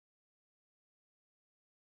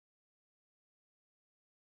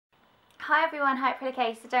Hi everyone, hi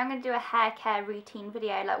Apparel. So today I'm going to do a hair care routine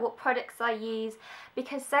video, like what products I use,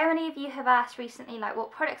 because so many of you have asked recently like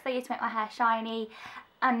what products I use to make my hair shiny.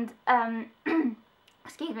 And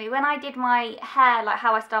excuse me, when I did my hair, like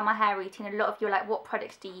how I style my hair routine, a lot of you were like, what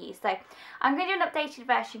products do you use? So I'm going to do an updated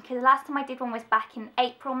version, because the last time I did one was back in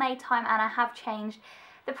April, May time, and I have changed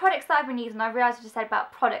the products that I've been using. I realised I just said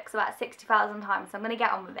about products about 60,000 times, so I'm going to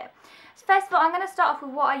get on with it. So first of all, I'm going to start off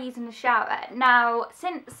with what I use in the shower. Now,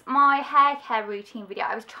 since my hair care routine video,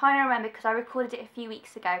 I was trying to remember because I recorded it a few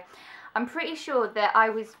weeks ago. I'm pretty sure that I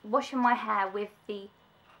was washing my hair with the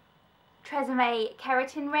Tresemme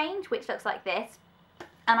Keratin range, which looks like this.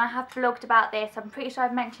 And I have vlogged about this. I'm pretty sure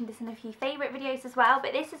I've mentioned this in a few favourite videos as well.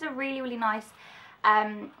 But this is a really, really nice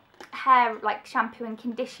hair like shampoo and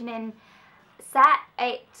conditioning set.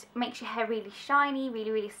 It makes your hair really shiny, really,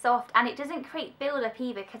 really soft, and it doesn't create build-up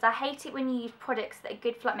either, because I hate it when you use products that are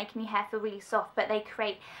good for like making your hair feel really soft, but they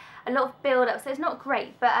create a lot of build-up, so it's not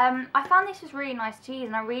great. But I found this was really nice to use,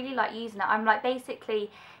 and I really like using it. I'm like, basically,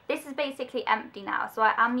 this is basically empty now, so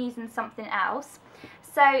I am using something else.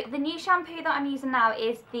 So the new shampoo that I'm using now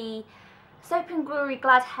is the Soap & Glory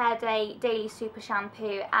Glad Hair Day Daily Super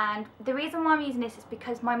Shampoo, and the reason why I'm using this is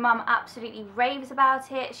because my mum absolutely raves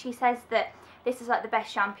about it. She says that this is like the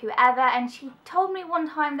best shampoo ever, and she told me one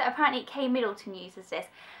time that apparently Kate Middleton uses this.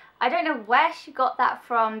 I don't know where she got that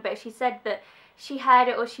from, but she said that she heard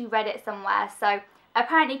it or she read it somewhere. So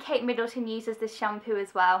apparently Kate Middleton uses this shampoo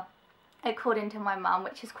as well, according to my mum,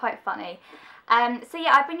 which is quite funny. So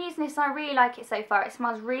yeah, I've been using this and I really like it so far. It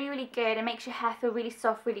smells really, really good. It makes your hair feel really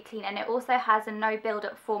soft, really clean, and it also has a no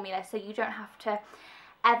build-up formula, so you don't have to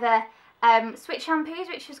ever switch shampoos,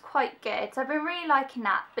 which is quite good. So I've been really liking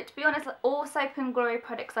that. But to be honest, all Soap & Glory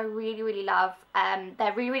products I really, really love.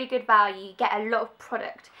 They're really, really good value. You get a lot of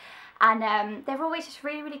product, and they're always just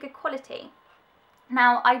really, really good quality.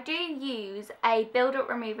 Now, I do use a build-up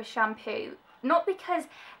remover shampoo, not because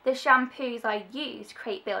the shampoos I use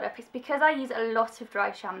create build-up, it's because I use a lot of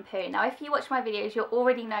dry shampoo. Now, if you watch my videos, you'll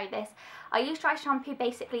already know this. I use dry shampoo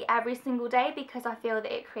basically every single day because I feel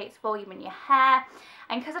that it creates volume in your hair.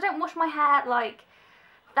 And because I don't wash my hair like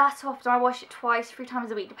that often, I wash it twice, 3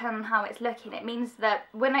 times a week, depending on how it's looking. It means that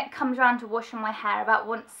when it comes around to washing my hair about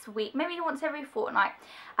once a week, maybe once every fortnight,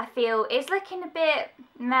 I feel it's looking a bit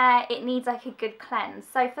meh, it needs like a good cleanse.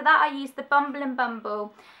 So for that, I use the Bumble and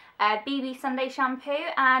Bumble BB Sunday shampoo,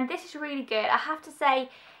 and this is really good. I have to say,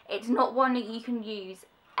 it's not one that you can use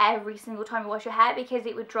every single time you wash your hair because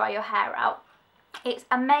it would dry your hair out. It's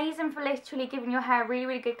amazing for literally giving your hair a really,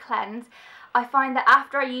 really good cleanse. I find that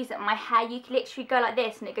after I use it on my hair, you can literally go like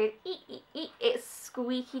this and it goes eek, eek, eek. It's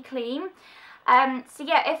squeaky clean. So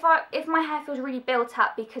yeah, if my hair feels really built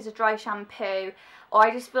up because of dry shampoo, or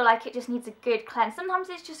I just feel like it just needs a good cleanse, sometimes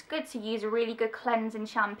it's just good to use a really good cleansing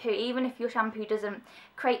shampoo, even if your shampoo doesn't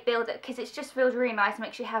create build-up, because it just feels really nice and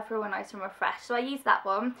makes your hair feel really nice and refreshed. So I use that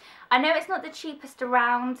one. I know it's not the cheapest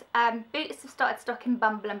around. Boots have started stocking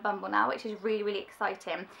Bumble and Bumble now, which is really, really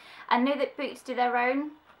exciting. I know that Boots do their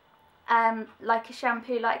own like a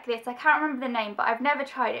shampoo like this. I can't remember the name, but I've never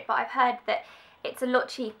tried it, but I've heard that it's a lot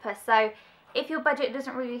cheaper. So if your budget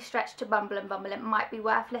doesn't really stretch to Bumble and Bumble, it might be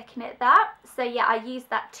worth looking at that. So yeah, I use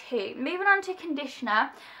that too. Moving on to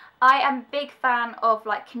conditioner, I am a big fan of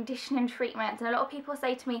like conditioning treatments, and a lot of people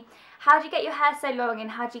say to me, how do you get your hair so long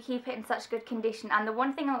and how do you keep it in such good condition? And the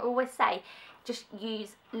one thing I always say, just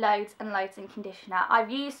use loads and loads in conditioner.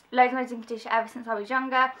 I've used loads and loads in conditioner ever since I was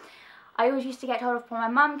younger. I always used to get told off by my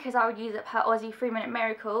mum because I would use up her Aussie 3-minute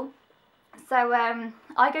Miracle. So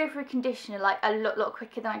I go through conditioner like a lot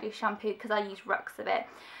quicker than I do shampoo because I use rucks of it.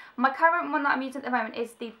 My current one that I'm using at the moment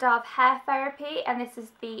is the Dove Hair Therapy, and this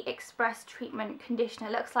is the Express Treatment Conditioner.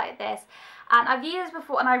 It looks like this, and I've used this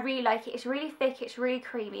before and I really like it. It's really thick, it's really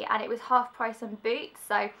creamy, and it was half price on Boots,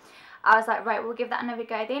 so I was like, right, we'll give that another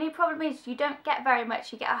go. The only problem is you don't get very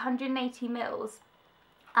much. You get 180 mils,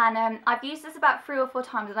 and I've used this about 3 or 4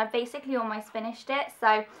 times and I've basically almost finished it,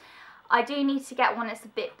 so I do need to get one that's a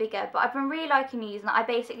bit bigger. But I've been really liking using it. I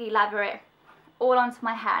basically lather it all onto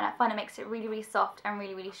my hair, and I find it makes it really, really soft and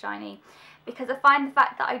really, really shiny, because I find the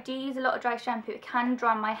fact that I do use a lot of dry shampoo, it can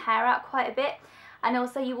dry my hair out quite a bit. And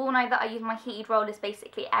also, you all know that I use my heated rollers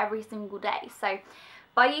basically every single day, so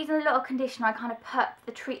by using a lot of conditioner, I kind of put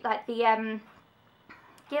the treat like the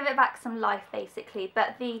give it back some life basically.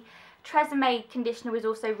 But the Tresemme conditioner was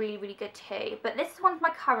also really, really good too. But this is one of my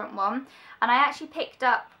current one, and I actually picked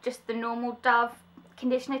up just the normal Dove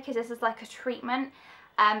conditioner because this is like a treatment.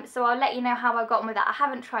 So I'll let you know how I got on with that. I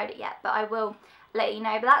haven't tried it yet, but I will let you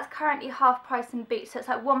know, but that's currently half price in Boots, so it's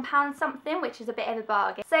like £1 something, which is a bit of a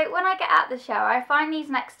bargain. So when I get out of the shower, I find these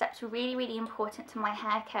next steps really, really important to my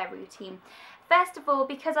hair care routine. First of all,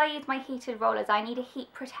 because I use my heated rollers, I need a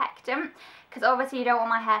heat protectant, because obviously you don't want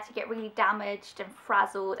my hair to get really damaged and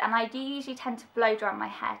frazzled, and I do usually tend to blow dry my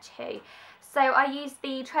hair too. So I use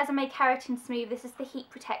the Tresemme Keratin Smooth. This is the heat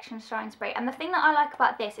protection shine spray, and the thing that I like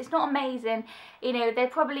about this, it's not amazing, you know, there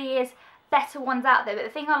probably is better ones out there, but the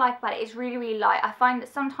thing I like about it is really, really light. I find that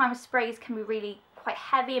sometimes sprays can be really quite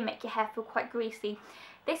heavy and make your hair feel quite greasy.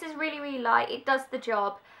 This is really, really light, it does the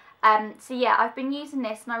job. So yeah, I've been using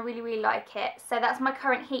this and I really, really like it. So that's my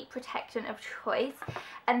current heat protectant of choice.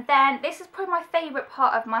 And then this is probably my favourite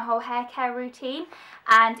part of my whole hair care routine,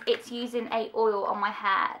 and it's using a oil on my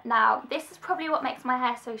hair. Now, this is probably what makes my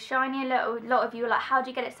hair so shiny. A lot of you are like, how do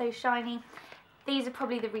you get it so shiny? These are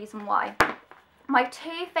probably the reason why. My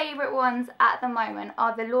two favourite ones at the moment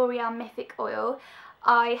are the L'Oreal Mythic Oil.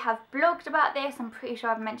 I have blogged about this, I'm pretty sure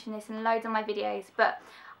I've mentioned this in loads of my videos, but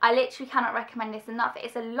I literally cannot recommend this enough.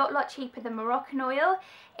 It's a lot cheaper than Moroccan oil.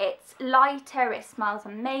 It's lighter, it smells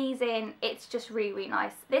amazing, it's just really, really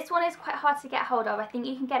nice. This one is quite hard to get hold of. I think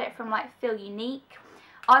you can get it from like Feel Unique.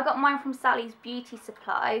 I got mine from Sally's Beauty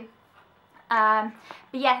Supply. But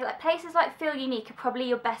yeah, like places like Feel Unique are probably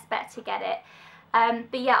your best bet to get it.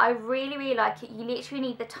 But yeah, I really, really like it. You literally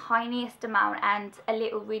need the tiniest amount, and a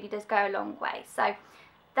little really does go a long way. So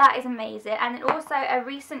that is amazing. And then also a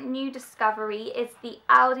recent new discovery is the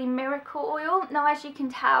Aldi Miracle Oil. Now, as you can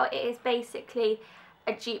tell, it is basically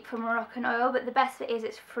a dupe for Moroccan oil, but the best bit is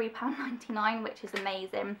it's £3.99, which is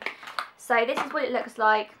amazing. So this is what it looks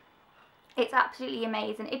like. It's absolutely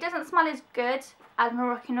amazing. It doesn't smell as good as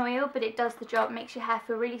Moroccan oil, but it does the job. It makes your hair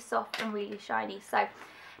feel really soft and really shiny. So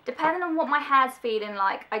depending on what my hair's feeling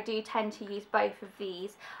like, I do tend to use both of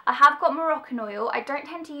these. I have got Moroccan oil. I don't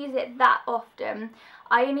tend to use it that often.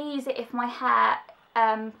 I only use it if my hair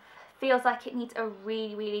feels like it needs a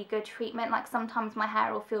really, really good treatment. Like sometimes my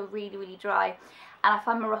hair will feel really, really dry, and I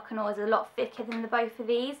find Moroccan oil is a lot thicker than the both of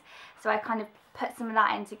these. So I kind of put some of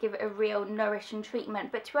that in to give it a real nourishing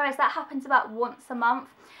treatment. But to be honest, that happens about once a month.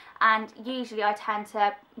 And usually I turn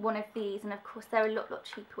to one of these, and of course they're a lot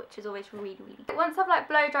cheaper, which is always really, really good. Once I've like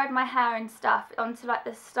blow dried my hair and stuff, onto like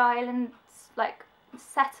the style and like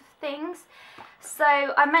set of things. So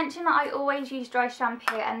I mentioned that I always use dry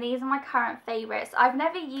shampoo, and these are my current favourites. I've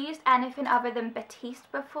never used anything other than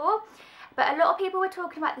Batiste before, but a lot of people were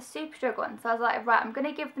talking about the Superdrug one, so I was like, right, I'm going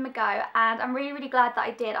to give them a go, and I'm really, really glad that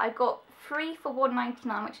I did. I got 3 for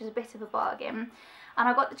 £1.99, which is a bit of a bargain. And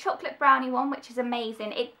I got the chocolate brownie one, which is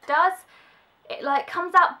amazing. It like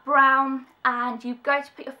comes out brown, and you go to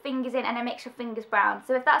put your fingers in and it makes your fingers brown.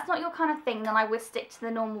 So if that's not your kind of thing, then I would stick to the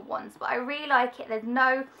normal ones. But I really like it. There's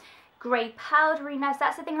no grey powderiness.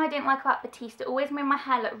 That's the thing I didn't like about Batiste. It always made my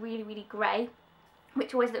hair look really, really grey,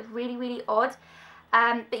 which always looks really, really odd.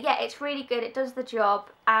 But yeah, it's really good. It does the job,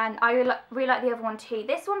 and I really like the other one too.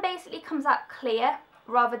 This one basically comes out clear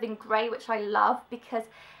rather than grey, which I love, because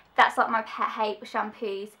that's like my pet hate with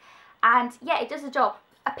shampoos. And yeah, it does the job.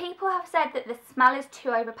 People have said that the smell is too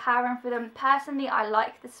overpowering for them. Personally, I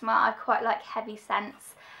like the smell. I quite like heavy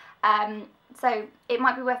scents. So it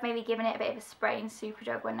might be worth maybe giving it a bit of a spray in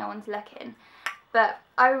Superdrug when no one's looking. But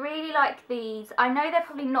I really like these. I know they're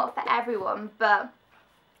probably not for everyone, but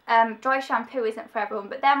dry shampoo isn't for everyone.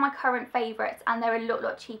 But they're my current favourites, and they're a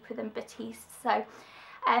lot cheaper than Batiste. So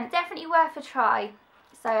definitely worth a try.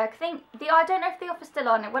 So I think, I don't know if the offer's still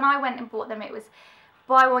on. When I went and bought them, it was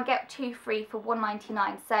buy one get 2 free for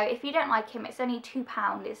 £1.99. So if you don't like him, it's only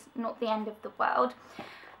 £2. It's not the end of the world.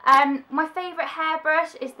 My favourite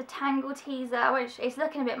hairbrush is the Tangle Teezer, which is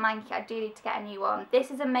looking a bit manky. I do need to get a new one.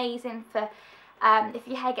 This is amazing for if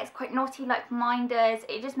your hair gets quite knotty like mine does.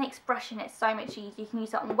 It just makes brushing it so much easier. You can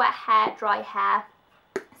use it on wet hair, dry hair.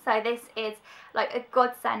 So this is like a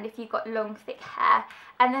godsend if you've got long, thick hair.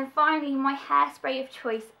 And then finally, my hairspray of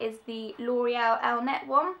choice is the L'Oreal Elnett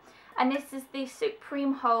one. And this is the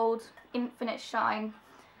Supreme Hold Infinite Shine.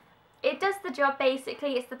 It does the job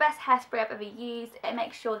basically. It's the best hairspray I've ever used. It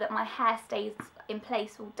makes sure that my hair stays in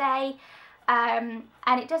place all day. And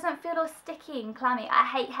it doesn't feel all sticky and clammy. I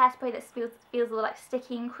hate hairspray that feels all like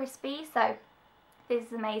sticky and crispy. So this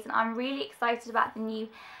is amazing. I'm really excited about the new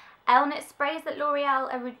Elnett sprays that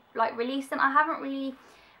L'Oreal are releasing. I haven't really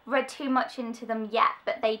read too much into them yet,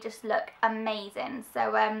 but they just look amazing.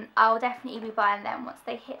 So I'll definitely be buying them once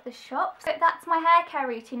they hit the shops. So that's my hair care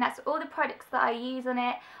routine. That's all the products that I use on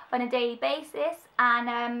it on a daily basis,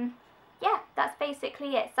 and yeah, that's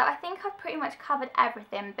basically it. So I think I've pretty much covered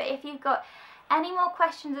everything, but if you've got any more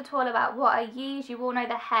questions at all about what I use, you all know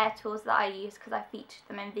the hair tools that I use because I featured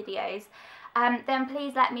them in videos. then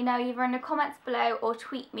please let me know either in the comments below or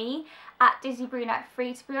tweet me at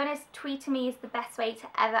Dizzybrunette3. To be honest, tweeting me is the best way to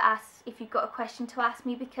ever ask if you've got a question to ask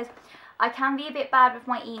me, because I can be a bit bad with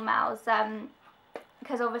my emails,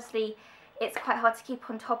 because obviously it's quite hard to keep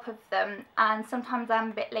on top of them, and sometimes I'm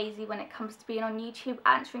a bit lazy when it comes to being on YouTube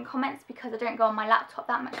answering comments, because I don't go on my laptop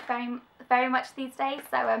that much, very much these days.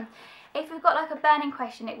 So if you've got like a burning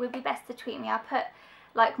question, it would be best to tweet me. I'll put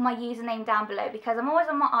like my username down below because I'm always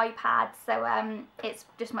on my iPad, so it's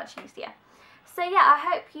just much easier. So yeah, I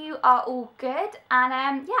hope you are all good,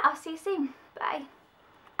 and yeah, I'll see you soon. Bye.